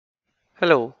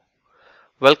Hello,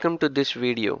 welcome to this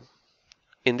video.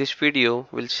 In this video,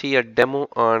 we'll see a demo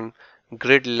on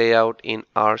grid layout in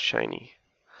R Shiny.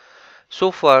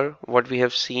 So far, what we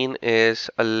have seen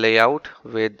is a layout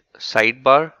with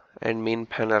sidebar and main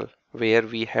panel where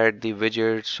we had the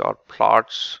widgets or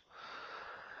plots.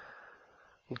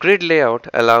 Grid layout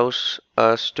allows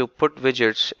us to put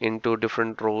widgets into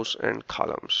different rows and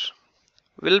columns.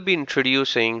 We'll be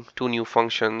introducing two new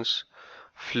functions,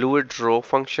 fluidRow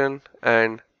function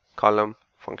and column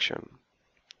function.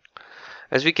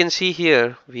 As we can see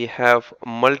here, we have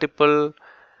multiple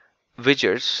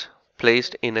widgets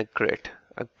placed in a grid.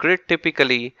 A grid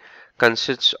typically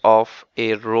consists of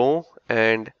a row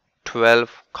and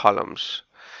 12 columns.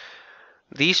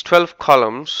 These 12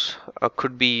 columns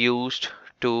could be used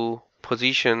to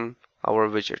position our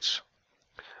widgets.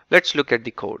 Let's look at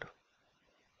the code.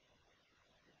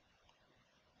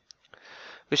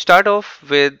 We start off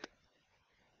with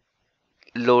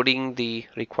loading the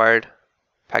required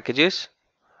packages.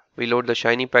 We load the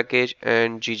Shiny package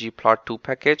and ggplot2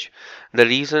 package. The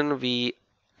reason we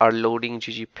are loading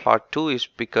ggplot2 is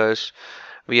because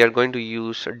we are going to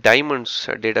use Diamond's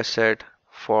dataset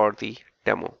for the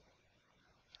demo.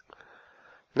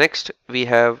 Next, we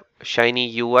have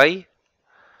Shiny UI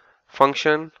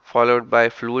function followed by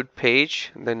fluid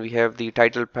page. Then we have the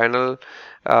title panel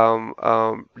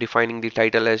defining the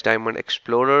title as Diamond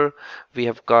Explorer. We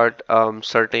have got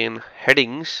certain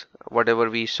headings, whatever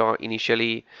we saw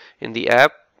initially in the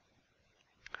app.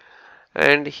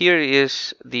 And here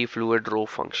is the fluidRow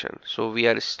function. So we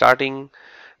are starting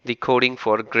the coding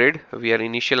for grid. We are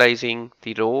initializing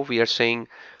the row. We are saying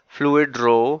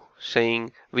fluidRow,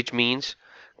 which means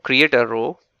create a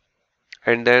row.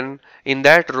 And then in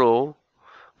that row,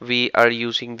 we are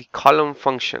using the column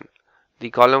function.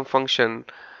 The column function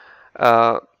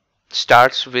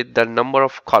starts with the number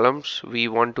of columns we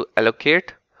want to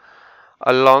allocate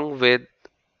along with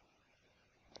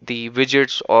the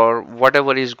widgets or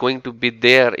whatever is going to be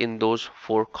there in those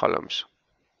 4 columns.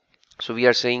 So we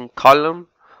are saying column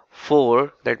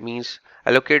 4, that means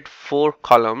allocate 4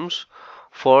 columns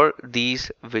for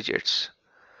these widgets.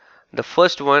 The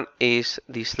first one is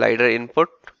the slider input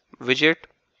widget.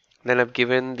 Then I've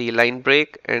given the line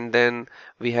break, and then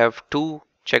we have 2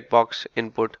 checkbox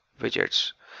input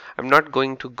widgets. I'm not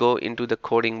going to go into the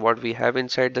coding what we have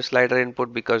inside the slider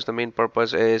input because the main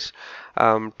purpose is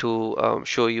to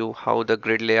show you how the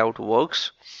grid layout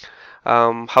works.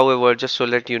 However, just so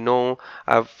let you know,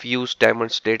 I've used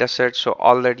Diamond's dataset, so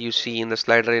all that you see in the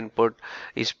slider input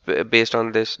is based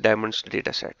on this Diamond's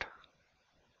dataset.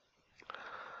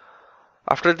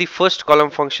 After the first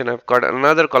column function, I've got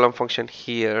another column function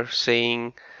here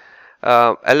saying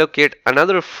allocate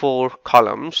another 4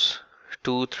 columns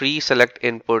to 3 select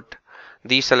input.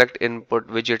 These select input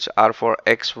widgets are for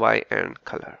X, Y, and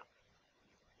color.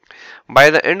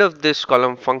 By the end of this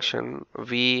column function,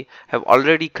 we have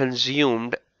already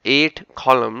consumed 8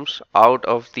 columns out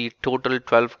of the total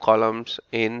 12 columns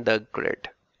in the grid.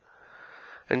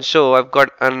 And so I've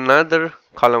got another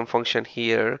column function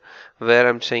here where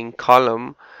I'm saying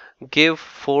column, give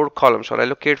 4 columns or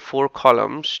allocate 4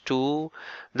 columns to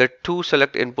the 2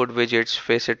 select input widgets,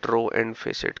 facet row and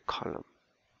facet column.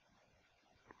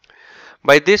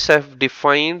 By this, I've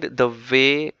defined the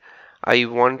way I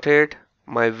wanted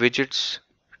my widgets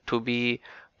to be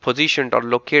positioned or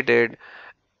located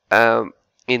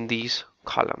in these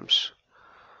columns.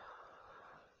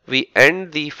 We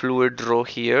end the fluidRow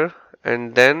here,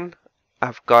 and then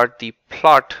I've got the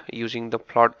plot using the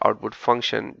plot output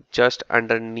function just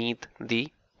underneath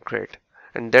the grid.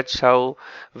 And that's how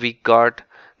we got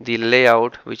the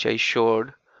layout which I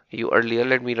showed you earlier.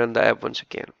 Let me run the app once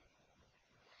again.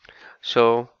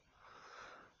 So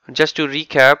just to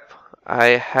recap, I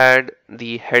had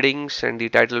the headings and the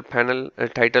title panel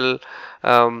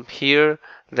here.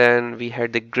 Then we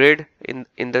had the grid in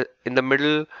the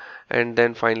middle, and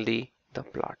then finally the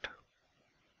plot.